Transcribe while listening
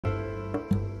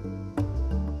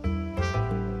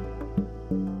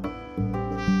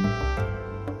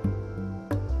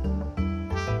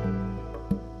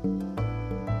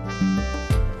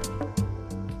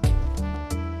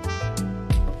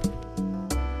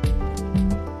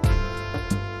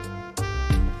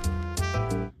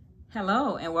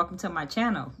Hello and welcome to my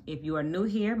channel. If you are new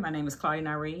here, my name is Claudia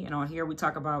Nyree, and on here we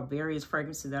talk about various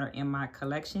fragrances that are in my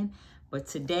collection. But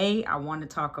today I want to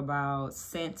talk about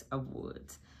Scent of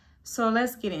Woods. So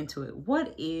let's get into it.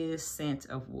 What is Scent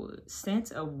of Woods?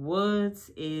 Scent of Woods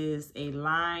is a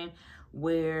line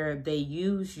where they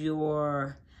use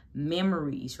your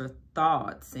memories, your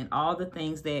thoughts, and all the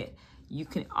things that you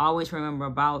can always remember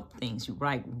about things. You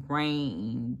like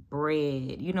rain,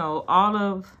 bread, you know, all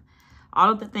of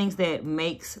the things that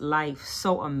makes life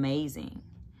so amazing.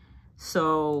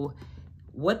 So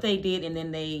what they did, and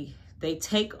then they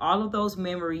take all of those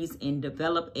memories and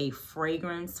develop a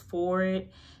fragrance for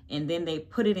it, and then they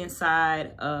put it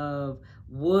inside of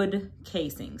wood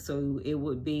casing. So it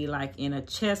would be like in a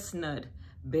chestnut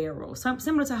barrel, something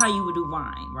similar to how you would do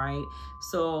wine, right?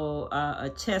 So a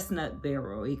chestnut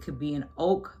barrel, it could be an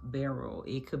oak barrel,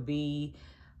 it could be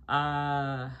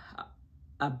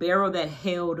a barrel that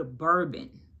held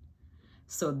bourbon.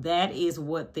 So that is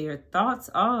what their thoughts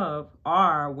of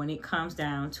are when it comes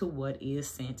down to what is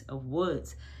Scent of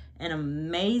Woods. An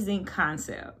amazing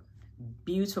concept,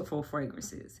 beautiful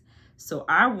fragrances. So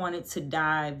I wanted to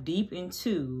dive deep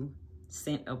into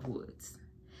Scent of Woods.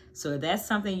 So if that's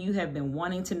something you have been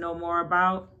wanting to know more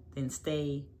about, then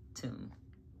stay tuned.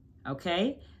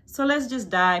 Okay, so let's just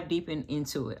dive deep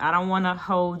into it. I don't want to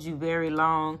hold you very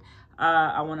long.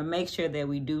 I want to make sure that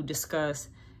we do discuss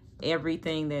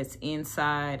everything that's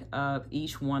inside of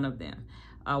each one of them.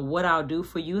 What I'll do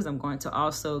for you is I'm going to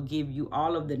also give you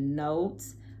all of the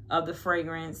notes of the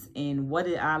fragrance and what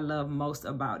did I love most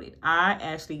about it. I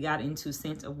actually got into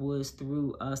Scent of Woods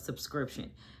through a subscription.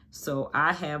 So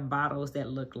I have bottles that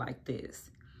look like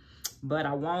this, but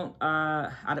I won't,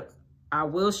 I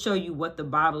will show you what the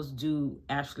bottles do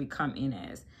actually come in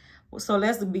as. So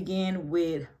let's begin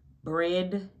with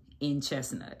Bread in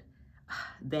Chestnut.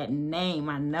 That name,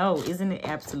 I know, isn't it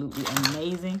absolutely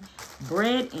amazing?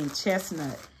 Bread in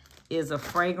Chestnut is a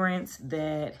fragrance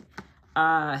that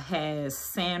has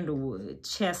sandalwood,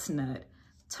 chestnut,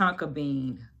 tonka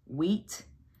bean, wheat,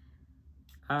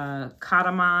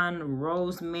 cardamom,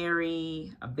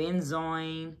 rosemary,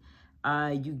 benzoin.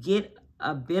 You get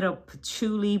a bit of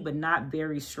patchouli, but not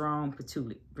very strong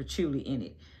patchouli in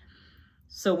it.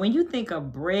 So when you think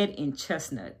of bread in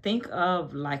chestnut, think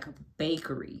of like a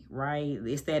bakery, right?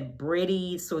 It's that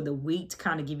bready, so the wheat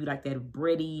kind of give you like that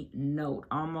bready note,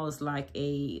 almost like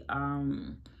a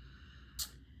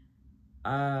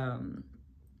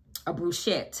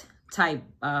bruschetta type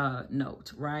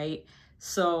note, right?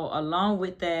 So along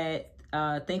with that,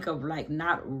 think of like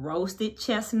not roasted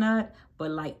chestnut,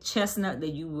 but like chestnut that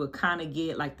you would kind of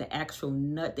get like the actual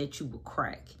nut that you would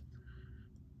crack.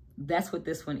 That's what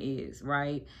this one is,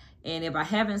 right? And if I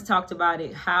haven't talked about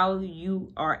it, how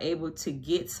you are able to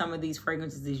get some of these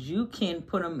fragrances is you can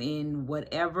put them in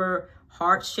whatever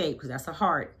heart shape, because that's a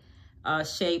heart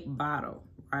shape bottle,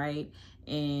 right?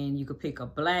 And you could pick a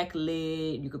black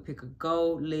lid, you could pick a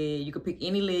gold lid, you could pick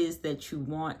any lids that you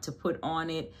want to put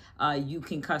on it. You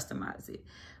can customize it.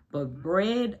 But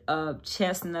Bread of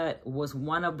Chestnut was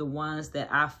one of the ones that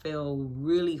I fell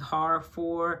really hard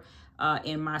for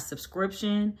in my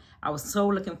subscription. I was so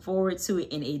looking forward to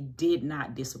it, and it did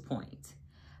not disappoint.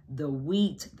 The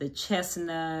wheat, the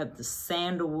chestnut, the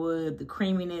sandalwood, the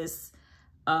creaminess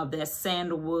of that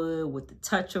sandalwood with the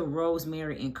touch of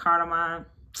rosemary and cardamom,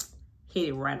 hit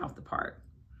it right off the park.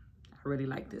 I really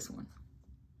like this one.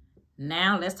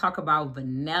 Now let's talk about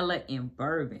Vanilla and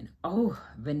Bourbon. Oh,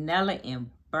 Vanilla and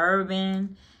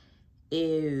Bourbon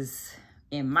is,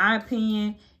 in my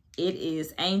opinion, it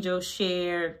is angel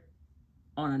share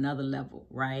on another level,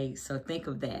 right? So think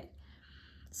of that.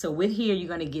 So with here, you're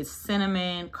gonna get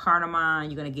cinnamon, cardamom,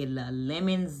 you're gonna get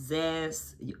lemon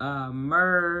zest,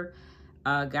 myrrh,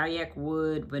 garlic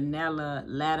wood, vanilla,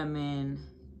 ladamine,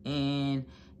 and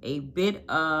a bit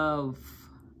of,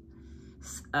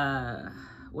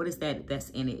 what is that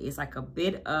that's in it? It's like a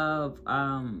bit of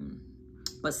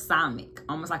balsamic,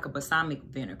 almost like a balsamic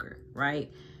vinegar, right?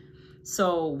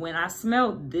 So when I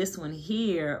smelled this one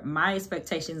here, my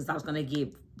expectations is I was gonna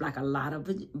get like a lot of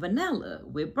vanilla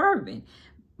with bourbon,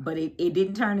 but it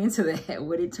didn't turn into that.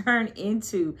 What it turned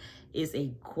into is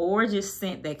a gorgeous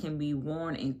scent that can be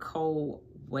worn in cold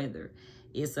weather.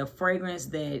 It's a fragrance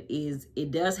that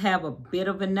it does have a bit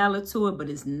of vanilla to it, but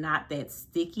it's not that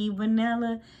sticky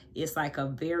vanilla. It's like a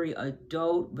very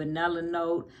adult vanilla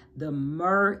note. The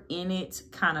myrrh in it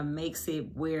kind of makes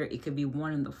it where it could be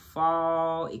worn in the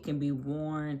fall. It can be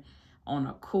worn on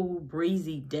a cool,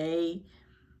 breezy day.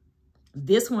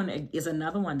 This one is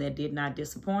another one that did not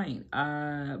disappoint.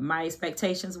 My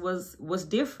expectations was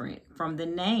different from the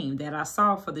name that I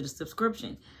saw for the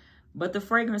subscription. But the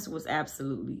fragrance was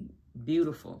absolutely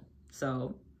Beautiful.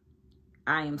 So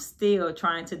I am still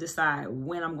trying to decide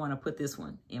when I'm going to put this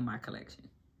one in my collection.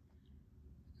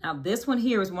 Now, this one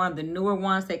here is one of the newer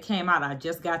ones that came out. I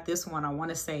just got this one, I want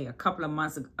to say a couple of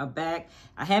months back.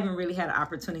 I haven't really had an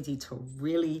opportunity to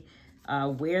really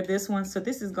wear this one. So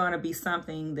this is going to be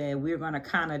something that we're going to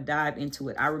kind of dive into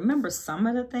it. I remember some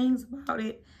of the things about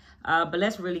it, but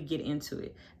let's really get into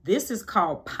it. This is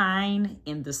called Pine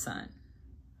in the Sun.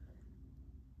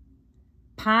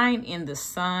 Pine in the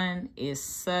Sun is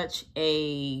such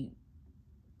a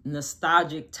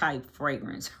nostalgic type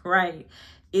fragrance, right?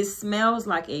 It smells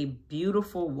like a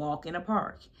beautiful walk in a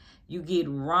park. You get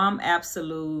rum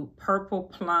absolute, purple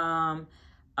plum,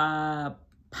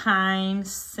 pine,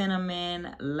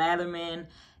 cinnamon, ladderman,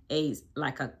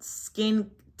 like a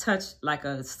skin touch, like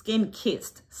a skin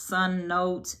kissed sun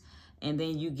note, and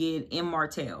then you get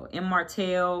Immortelle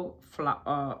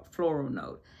floral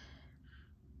note.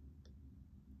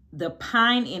 The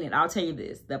pine in it, I'll tell you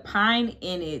this, the pine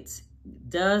in it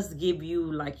does give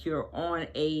you like you're on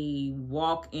a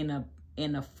walk in a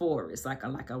forest, like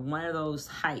a one of those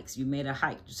hikes. You made a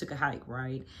hike, you took a hike,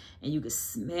 right? And you could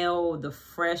smell the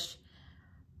fresh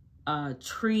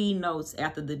tree notes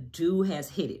after the dew has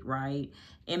hit it, right?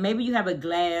 And maybe you have a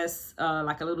glass,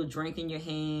 like a little drink in your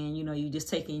hand, you know, you just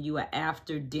taking you an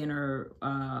after dinner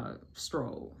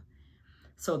stroll.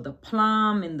 So the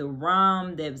plum and the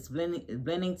rum that's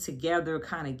blending together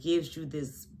kind of gives you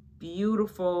this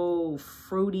beautiful,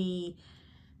 fruity,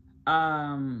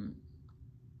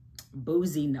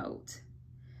 boozy note.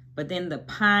 But then the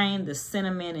pine, the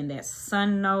cinnamon, and that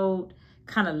sun note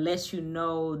kind of lets you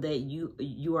know that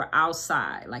you are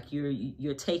outside, like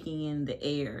you're taking in the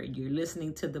air, you're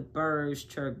listening to the birds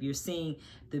chirp, you're seeing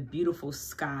the beautiful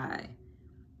sky.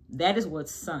 That is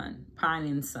what pine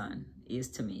and sun is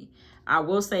to me. I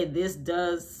will say this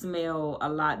does smell a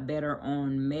lot better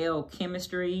on male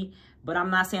chemistry, but I'm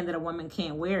not saying that a woman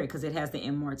can't wear it because it has the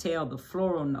Immortelle, the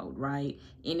floral note, right?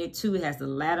 In it too, it has the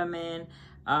ladderman.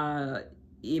 I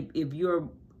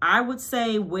would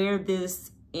say wear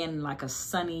this in like a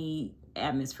sunny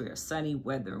atmosphere, sunny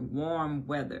weather, warm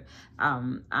weather.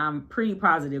 I'm pretty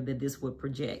positive that this would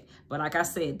project. But like I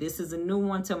said, this is a new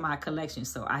one to my collection,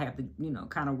 so I have to, you know,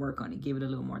 kind of work on it, give it a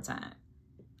little more time.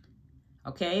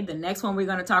 Okay, the next one we're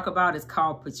going to talk about is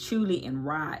called Patchouli and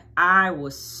Rye. I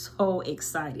was so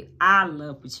excited. I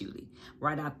love patchouli,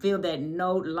 right? I feel that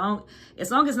note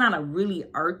as long as it's not a really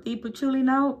earthy patchouli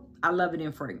note, I love it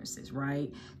in fragrances,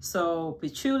 right? So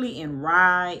patchouli and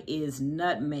rye is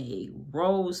nutmeg,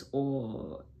 rose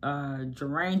oil,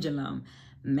 geranium,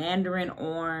 mandarin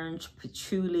orange,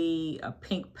 patchouli, a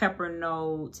pink pepper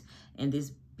note, and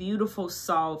this beautiful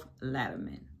soft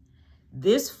ladderman.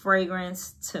 This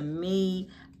fragrance, to me,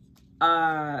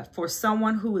 for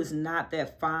someone who is not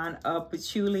that fond of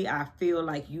patchouli, I feel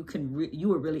like you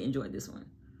would really enjoy this one.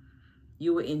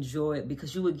 You would enjoy it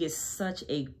because you would get such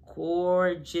a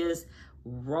gorgeous,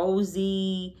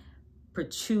 rosy,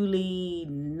 patchouli,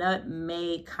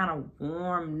 nutmeg, kind of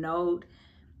warm note.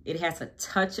 It has a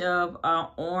touch of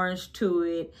orange to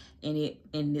it,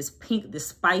 and this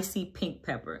spicy pink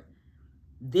pepper.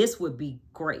 This would be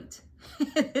great.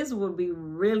 This would be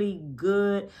really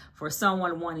good for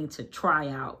someone wanting to try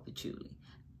out patchouli.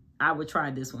 I would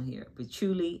try this one here,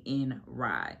 patchouli in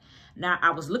rye. Now, I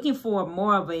was looking for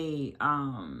more of a,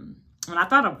 when I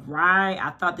thought of rye, I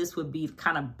thought this would be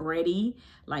kind of bready,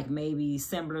 like maybe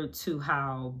similar to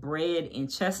how bread in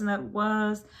chestnut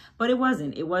was, but it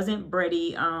wasn't. It wasn't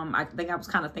bready. I think I was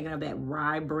kind of thinking of that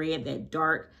rye bread, that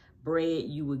dark bread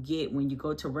you would get when you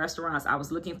go to restaurants. I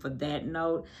was looking for that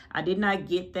note. I did not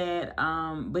get that,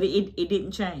 but it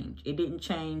didn't change. It didn't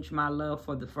change my love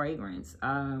for the fragrance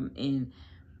and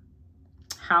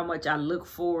how much I look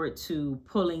forward to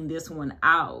pulling this one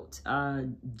out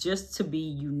just to be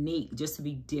unique, just to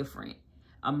be different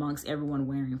amongst everyone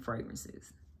wearing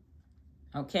fragrances.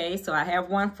 Okay, so I have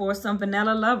one for some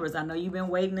vanilla lovers. I know you've been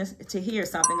waiting to hear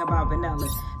something about vanilla.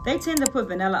 They tend to put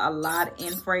vanilla a lot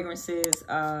in fragrances.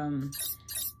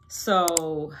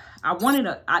 So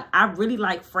I really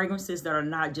like fragrances that are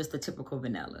not just the typical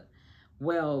vanilla.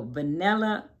 Well,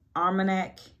 vanilla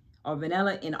Armagnac, or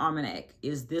vanilla in Armagnac,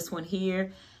 is this one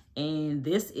here. And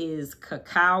this is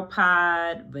cacao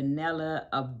pod, vanilla,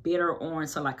 a bitter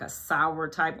orange, so like a sour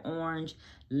type orange,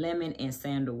 lemon, and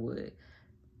sandalwood.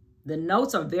 The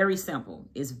notes are very simple.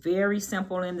 It's very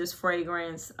simple in this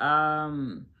fragrance,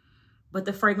 but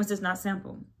the fragrance is not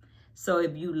simple. So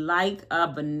if you like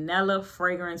a vanilla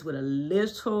fragrance with a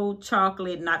little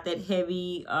chocolate, not that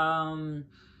heavy,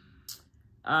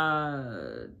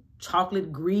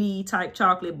 chocolate greedy type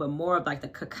chocolate, but more of like the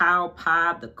cacao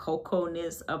pod, the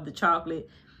cocoa-ness of the chocolate,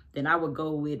 then I would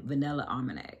go with vanilla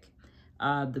Armagnac.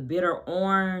 The bitter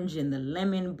orange and the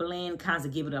lemon blend kinds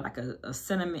of give it like a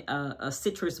cinnamon, a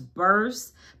citrus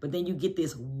burst, but then you get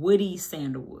this woody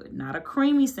sandalwood, not a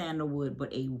creamy sandalwood,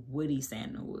 but a woody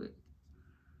sandalwood.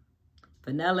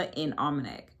 Vanilla and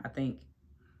Armagnac, I think,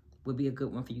 would be a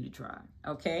good one for you to try.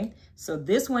 Okay, so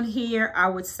this one here, I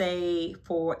would say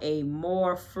for a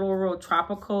more floral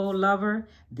tropical lover,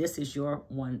 this is your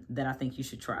one that I think you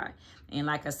should try. And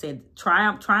like I said,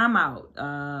 try them out.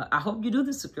 I hope you do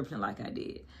the subscription like I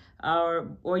did,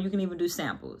 or you can even do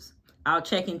samples. I'll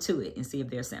check into it and see if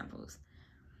there are samples.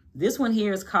 This one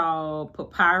here is called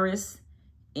Papyrus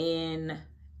in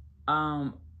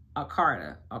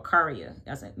Acacia.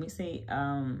 Let me see.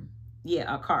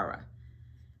 Yeah, Acacia.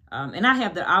 And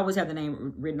I always have the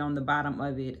name written on the bottom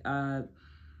of it.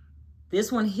 This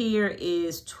one here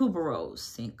is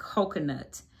tuberose and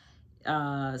coconut,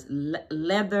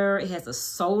 leather. It has a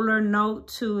solar note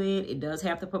to it. It does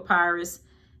have the papyrus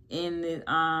in it,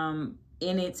 and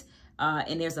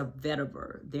there's a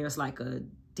vetiver. There's like a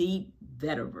deep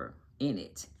vetiver in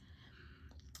it.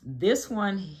 This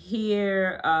one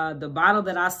here, the bottle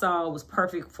that I saw was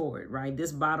perfect for it, right?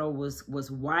 This bottle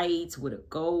was white with a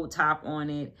gold top on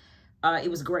it.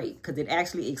 It was great because it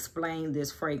actually explained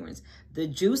this fragrance. The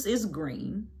juice is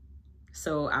green,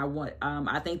 so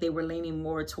I think they were leaning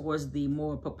more towards the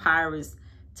more papyrus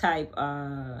type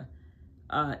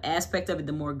aspect of it,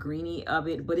 the more greeny of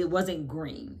it, but it wasn't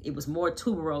green. It was more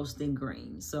tuberose than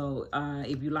green. So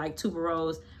if you like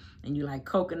tuberose and you like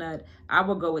coconut, I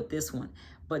will go with this one.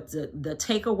 But the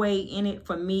takeaway in it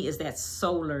for me is that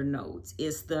solar notes.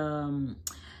 It's the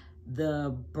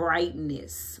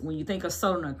brightness. When you think of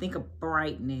solar note, think of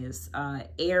brightness,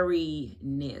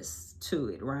 airiness to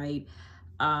it, right?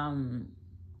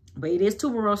 But it is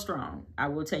tuberose strong. I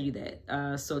will tell you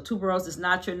that. So tuberose is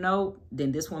not your note,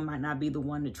 then this one might not be the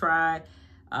one to try.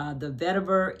 The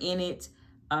vetiver in it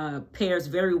pairs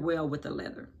very well with the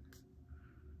leather.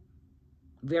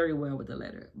 Very well with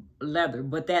the leather,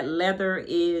 but that leather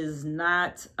is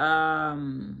not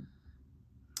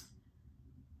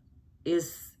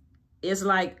it's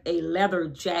like a leather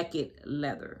jacket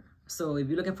leather. So if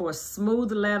you're looking for a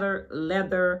smooth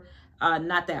leather,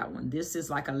 not that one. This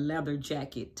is like a leather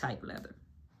jacket type leather.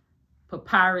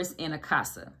 Papyrus and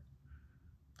Acacia.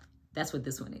 That's what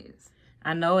this one is.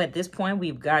 I know at this point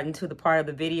we've gotten to the part of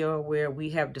the video where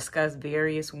we have discussed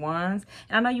various ones.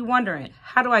 And I know you're wondering,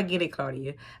 how do I get it,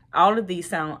 Claudia? All of these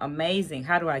sound amazing.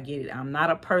 How do I get it? I'm not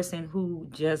a person who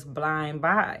just blind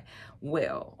buy.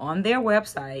 Well, on their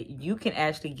website, you can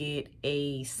actually get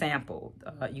a sample.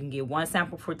 You can get one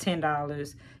sample for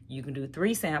 $10. You can do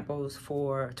 3 samples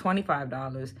for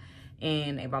 $25.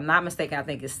 And if I'm not mistaken, I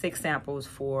think it's 6 samples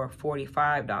for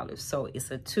 $45. So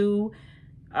it's a 2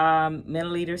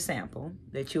 milliliter sample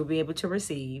that you'll be able to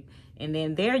receive, and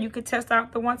then there you could test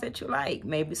out the ones that you like,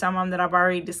 maybe some of them that I've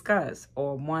already discussed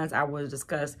or ones I will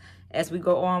discuss as we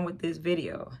go on with this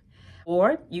video.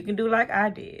 Or you can do like I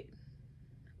did.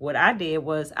 What I did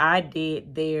was I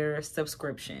did their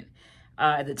subscription.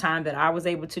 At the time that I was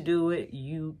able to do it,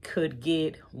 you could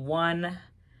get one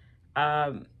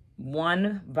vial.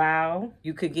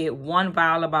 You could get one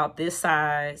vial about this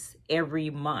size every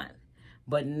month.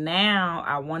 But now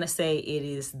I want to say it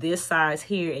is this size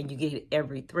here, and you get it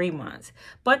every 3 months.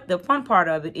 But the fun part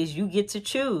of it is you get to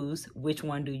choose which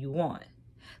one do you want.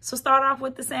 So start off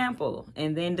with the sample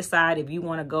and then decide if you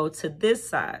want to go to this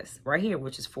size right here,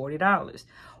 which is $40.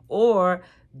 Or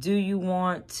do you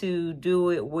want to do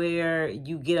it where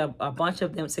you get a bunch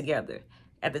of them together?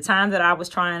 At the time that I was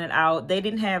trying it out, they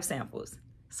didn't have samples.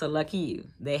 So lucky you,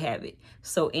 they have it.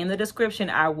 So in the description,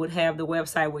 I would have the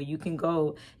website where you can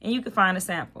go and you can find a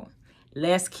sample.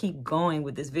 Let's keep going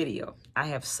with this video. I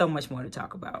have so much more to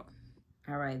talk about.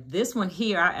 All right, this one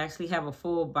here, I actually have a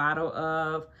full bottle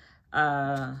of.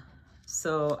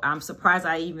 So I'm surprised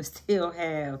I even still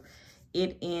have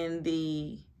it in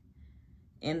the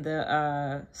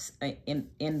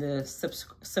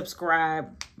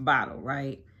subscribe bottle,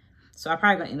 right? So I'm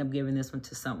probably gonna end up giving this one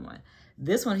to someone.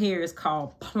 This one here is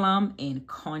called Plum and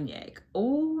Cognac.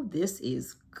 Oh, this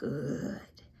is good.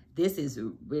 This is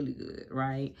really good,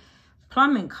 right?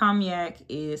 Plum and Cognac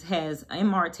has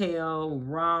Immortelle,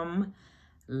 rum,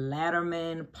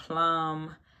 Latterman,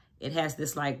 plum. It has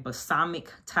this like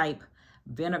balsamic type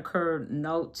vinegar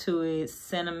note to it,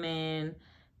 cinnamon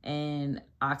and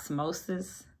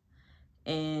osmanthus,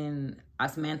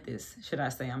 should I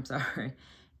say, I'm sorry.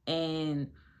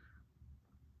 And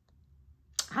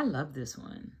I love this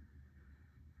one.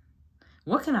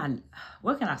 What can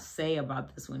I say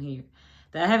about this one here?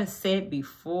 that I haven't said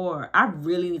before. I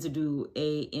really need to do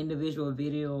a individual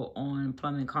video on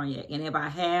Plum and Cognac. And if I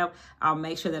have, I'll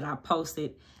make sure that I post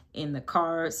it in the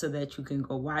card so that you can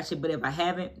go watch it. But if I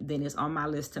haven't, then it's on my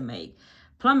list to make.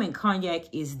 Plum and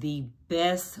Cognac is the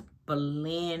best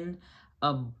blend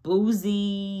of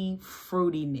boozy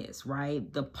fruitiness,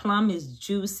 right? The plum is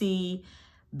juicy.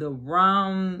 The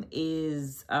rum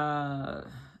is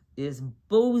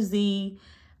boozy.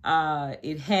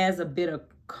 It has a bit of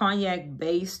cognac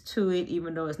base to it,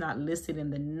 even though it's not listed in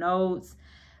the notes.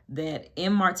 That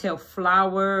Immortelle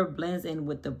flour blends in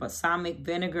with the balsamic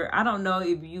vinegar. I don't know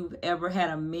if you've ever had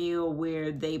a meal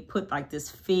where they put like this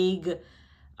fig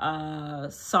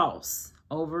sauce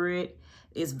over it.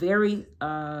 It's very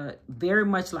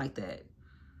much like that.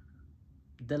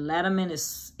 The latiment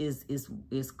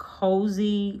is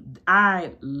cozy.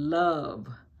 I love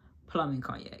Plum and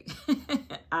Cognac.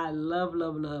 I love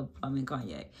Plum and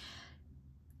Cognac.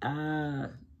 I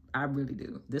really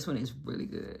do. This one is really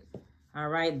good. All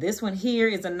right, this one here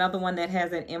is another one that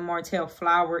has an Immortelle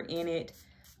flower in it.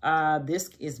 This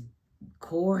is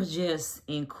gorgeous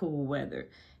in cool weather.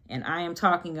 And I am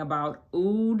talking about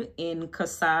Oud in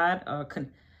Cassade,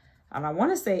 and I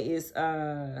want to say it's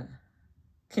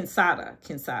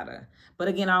Kinsada. But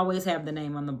again, I always have the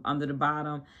name on the under the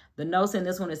bottom. The notes in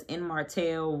this one is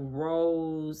Immortelle,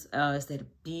 rose. It's that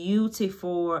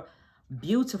beautiful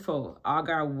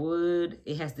agar wood.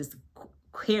 It has this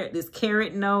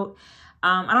carrot note.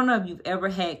 I don't know if you've ever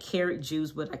had carrot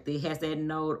juice, but like it has that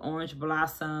note, orange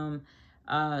blossom,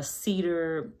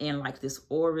 cedar, and like this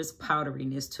orris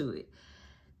powderiness to it.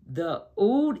 The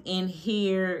oud in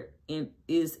here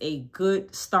is a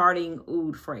good starting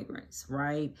oud fragrance,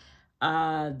 right?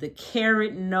 The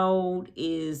carrot note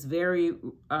is very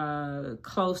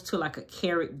close to like a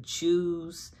carrot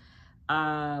juice.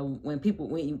 When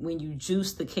you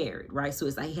juice the carrot, right? So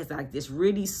it's like, it has like this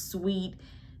really sweet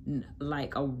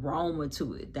like aroma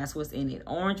to it. That's what's in it.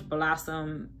 Orange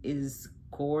blossom is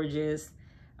gorgeous.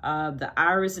 The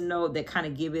iris note that kind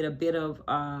of give it a bit of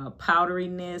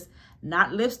powderiness,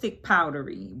 not lipstick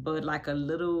powdery, but like a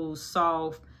little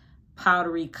soft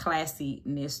powdery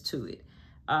classiness to it.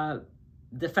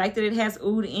 The fact that it has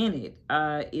oud in it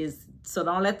is, so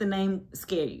don't let the name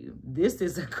scare you. This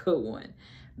is a good one.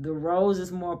 The rose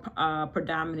is more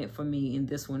predominant for me in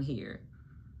this one here.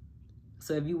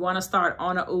 So if you want to start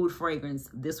on an oud fragrance,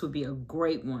 this would be a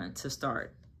great one to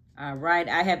start. All right,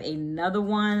 I have another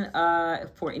one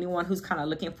for anyone who's kind of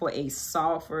looking for a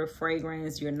softer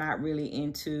fragrance. You're not really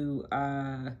into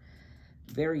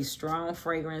very strong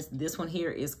fragrance. This one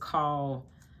here is called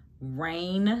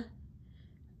Rain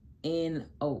in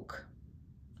Oak,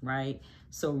 right?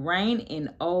 So Rain in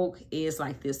Oak is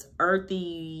like this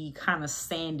earthy kind of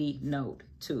sandy note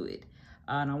to it.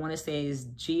 And I want to say it's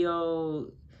geosamine.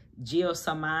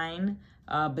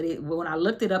 But when I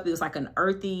looked it up, it was like an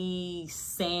earthy,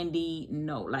 sandy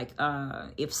note. Like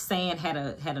if sand had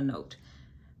a note,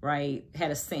 right?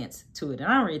 Had a scent to it. And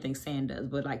I don't really think sand does,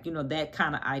 but like, you know, that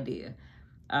kind of idea.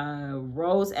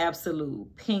 Rose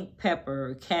Absolute, pink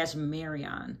pepper,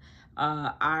 cashmerion,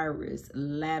 iris,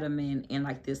 latiment, and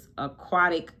like this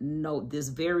aquatic note, this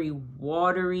very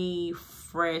watery,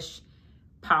 fresh,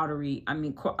 powdery,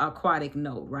 aquatic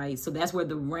note, right? So that's where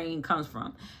the rain comes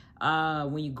from.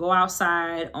 When you go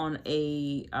outside on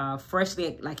a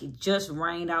freshly, like it just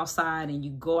rained outside, and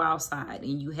you go outside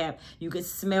and you can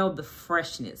smell the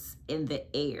freshness in the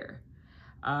air.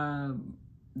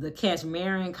 The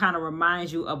cashmerion kind of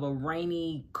reminds you of a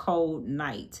rainy, cold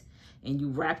night, and you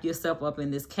wrap yourself up in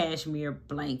this cashmere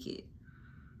blanket.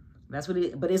 That's what it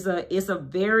is. But it's a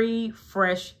very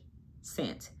fresh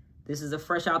scent. This is a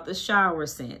fresh out the shower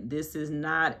scent. This is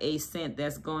not a scent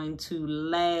that's going to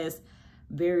last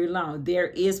very long. There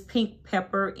is pink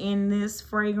pepper in this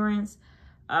fragrance,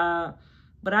 but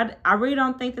I really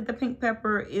don't think that the pink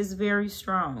pepper is very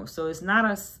strong. So it's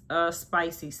not a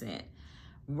spicy scent.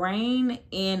 Rain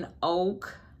in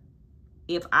Oak,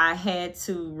 if I had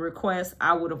to request,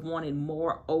 I would have wanted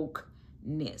more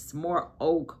oakness, more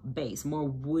oak base, more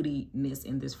woodiness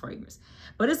in this fragrance.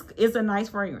 But it's a nice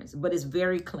fragrance, but it's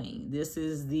very clean. This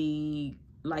is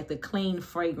like the clean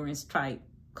fragrance type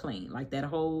clean, like that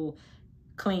whole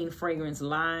clean fragrance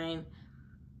line.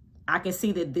 I can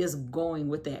see that this going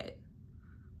with that.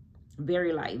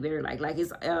 Very light, very light. Like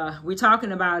it's we're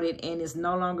talking about it and it's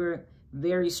no longer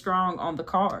very strong on the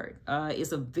card.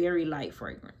 It's a very light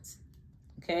fragrance.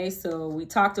 Okay, so we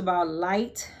talked about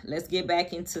light. Let's get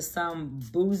back into some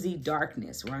boozy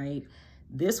darkness, right?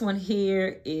 This one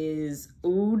here is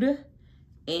Oud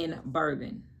in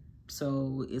Bourbon.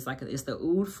 So it's the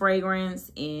Oud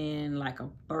fragrance in like a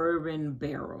bourbon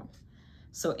barrel.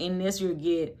 So in this, you'll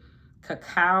get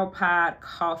cacao pod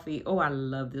coffee. Oh, I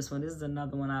love this one. This is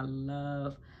another one I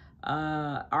love.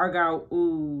 Argyle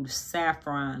oud,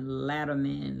 saffron,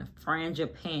 latterman,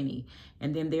 frangipani.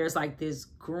 And then there's like this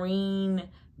green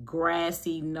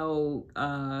grassy note,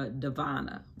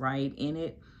 Divana, right, in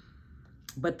it.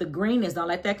 But the greenness, don't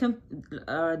let that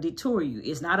detour you.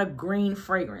 It's not a green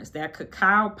fragrance. That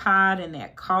cacao pod and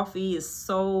that coffee is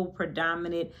so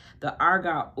predominant. The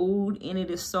argyle oud in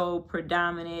it is so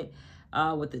predominant,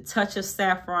 with a touch of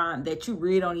saffron that you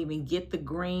really don't even get the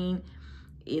green.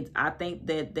 I think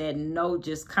that note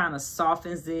just kind of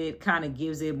softens it, kind of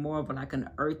gives it more of like an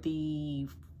earthy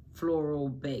floral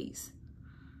base.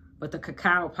 But the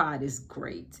cacao pod is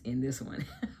great in this one.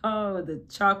 Oh, the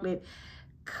chocolate,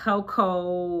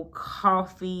 cocoa,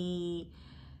 coffee.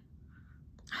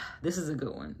 This is a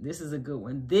good one. This is a good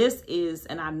one. This is,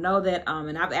 and I know that,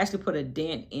 and I've actually put a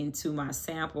dent into my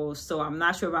samples, so I'm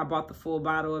not sure if I bought the full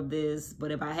bottle of this,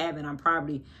 but if I haven't, I'm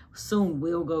probably soon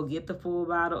will go get the full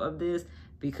bottle of this,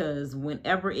 because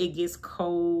whenever it gets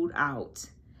cold out,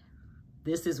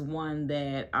 this is one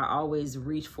that I always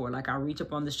reach for. Like I reach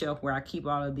up on the shelf where I keep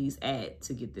all of these at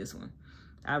to get this one.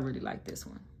 I really like this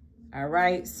one. All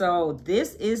right, so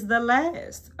this is the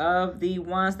last of the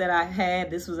ones that I had.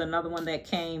 This was another one that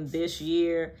came this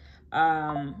year.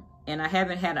 And I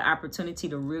haven't had an opportunity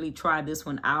to really try this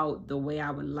one out the way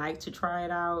I would like to try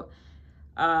it out.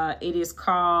 It is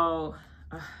called,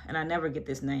 and I never get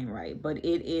this name right, but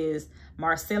it is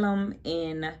Mycelium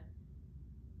in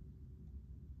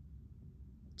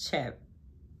let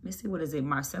me see, what is it?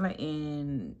 Mycelium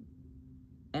in,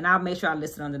 and I'll make sure I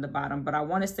list it under the bottom, but I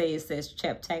want to say it says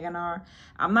Cheptaganar.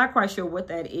 I'm not quite sure what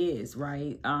that is,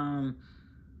 right? And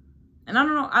I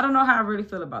don't know how I really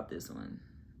feel about this one.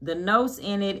 The notes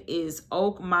in it is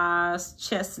oak moss,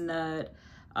 chestnut,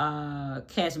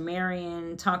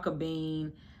 cashmere, tonka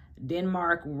bean,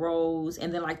 Denmark rose,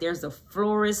 and then like there's a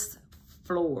florist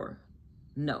floor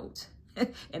note.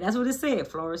 And that's what it said,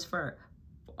 florist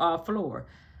floor.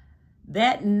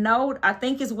 That note, I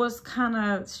think, is what's kind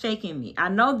of shaking me. I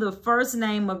know the first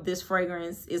name of this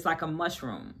fragrance is like a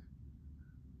mushroom,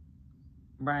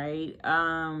 right?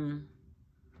 I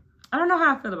don't know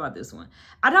how I feel about this one.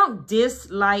 I don't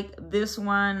dislike this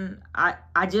one.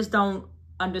 I just don't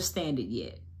understand it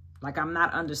yet. Like, I'm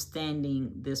not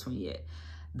understanding this one yet.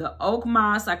 The oak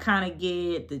moss, I kind of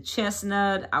get. The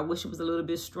chestnut, I wish it was a little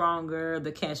bit stronger.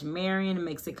 The cashmere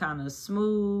makes it kind of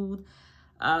smooth.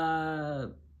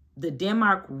 The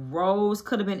Denmark rose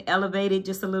could have been elevated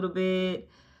just a little bit.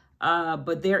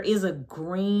 But there is a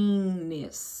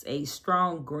greenness, a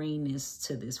strong greenness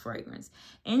to this fragrance.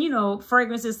 And, you know,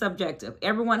 fragrance is subjective.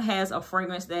 Everyone has a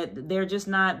fragrance that they're just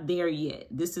not there yet.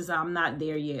 This is, I'm not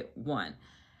there yet, one.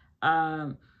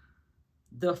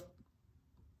 The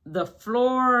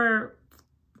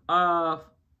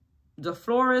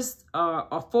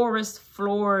forest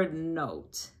floor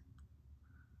note.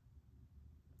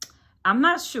 I'm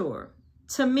not sure.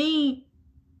 To me,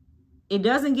 it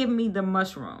doesn't give me the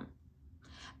mushroom.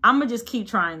 I'm going to just keep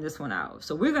trying this one out.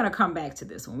 So we're going to come back to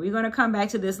this one. We're going to come back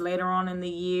to this later on in the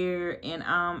year. And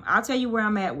I'll tell you where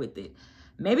I'm at with it.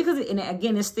 Maybe because, and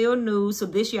again, it's still new. So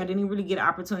this year, I didn't really get an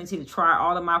opportunity to try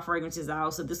all of my fragrances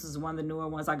out. So this is one of the newer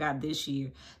ones I got this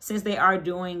year. Since they are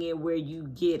doing it where you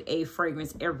get a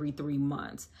fragrance every 3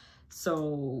 months.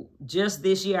 So just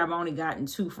this year, I've only gotten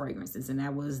 2 fragrances. And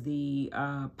that was the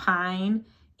Pine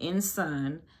in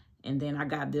Sun. And then I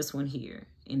got this one here.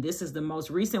 And this is the most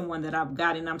recent one that I've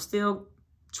got. And I'm still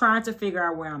trying to figure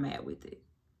out where I'm at with it.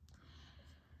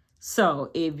 So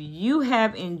if you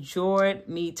have enjoyed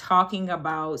me talking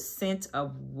about scent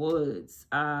of woods,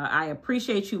 I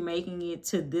appreciate you making it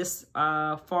to this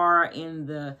far in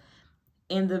the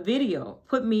video.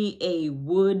 Put me a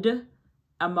wood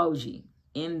emoji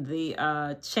in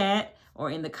the chat or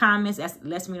in the comments. That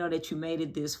lets me know that you made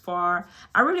it this far.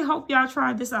 I really hope y'all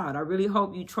tried this out. I really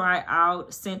hope you try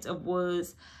out Scent of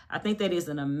Woods. I think that is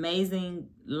an amazing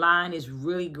line. It's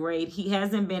really great. He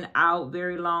hasn't been out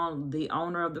very long, the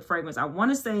owner of the fragrance. I want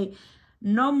to say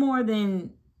no more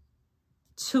than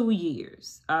 2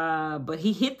 years. But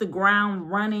he hit the ground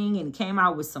running and came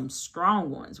out with some strong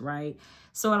ones, right?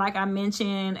 So like I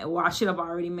mentioned, well, I should have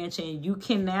already mentioned, you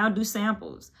can now do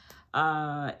samples.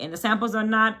 And the samples are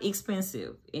not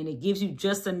expensive, and it gives you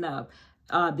just enough.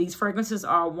 These fragrances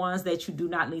are ones that you do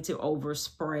not need to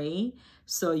overspray.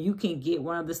 So you can get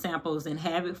one of the samples and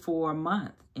have it for a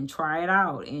month and try it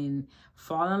out and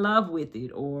fall in love with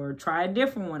it, or try a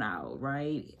different one out,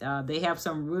 right? They have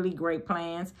some really great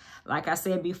plans. Like I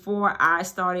said before, I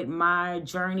started my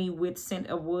journey with Scent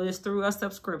of Woods through a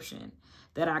subscription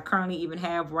that I currently even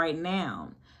have right now.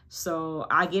 So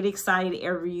I get excited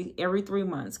every 3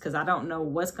 months because I don't know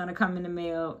what's going to come in the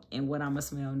mail and what I'm going to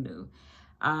smell new.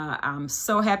 I'm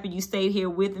so happy you stayed here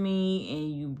with me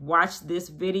and you watched this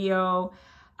video.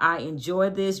 I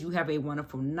enjoyed this. You have a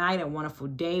wonderful night, a wonderful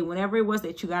day. Whenever it was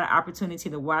that you got an opportunity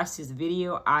to watch this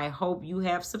video, I hope you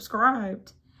have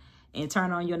subscribed and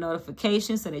turn on your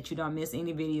notifications so that you don't miss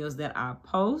any videos that I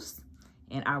post.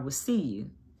 And I will see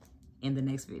you in the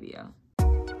next video.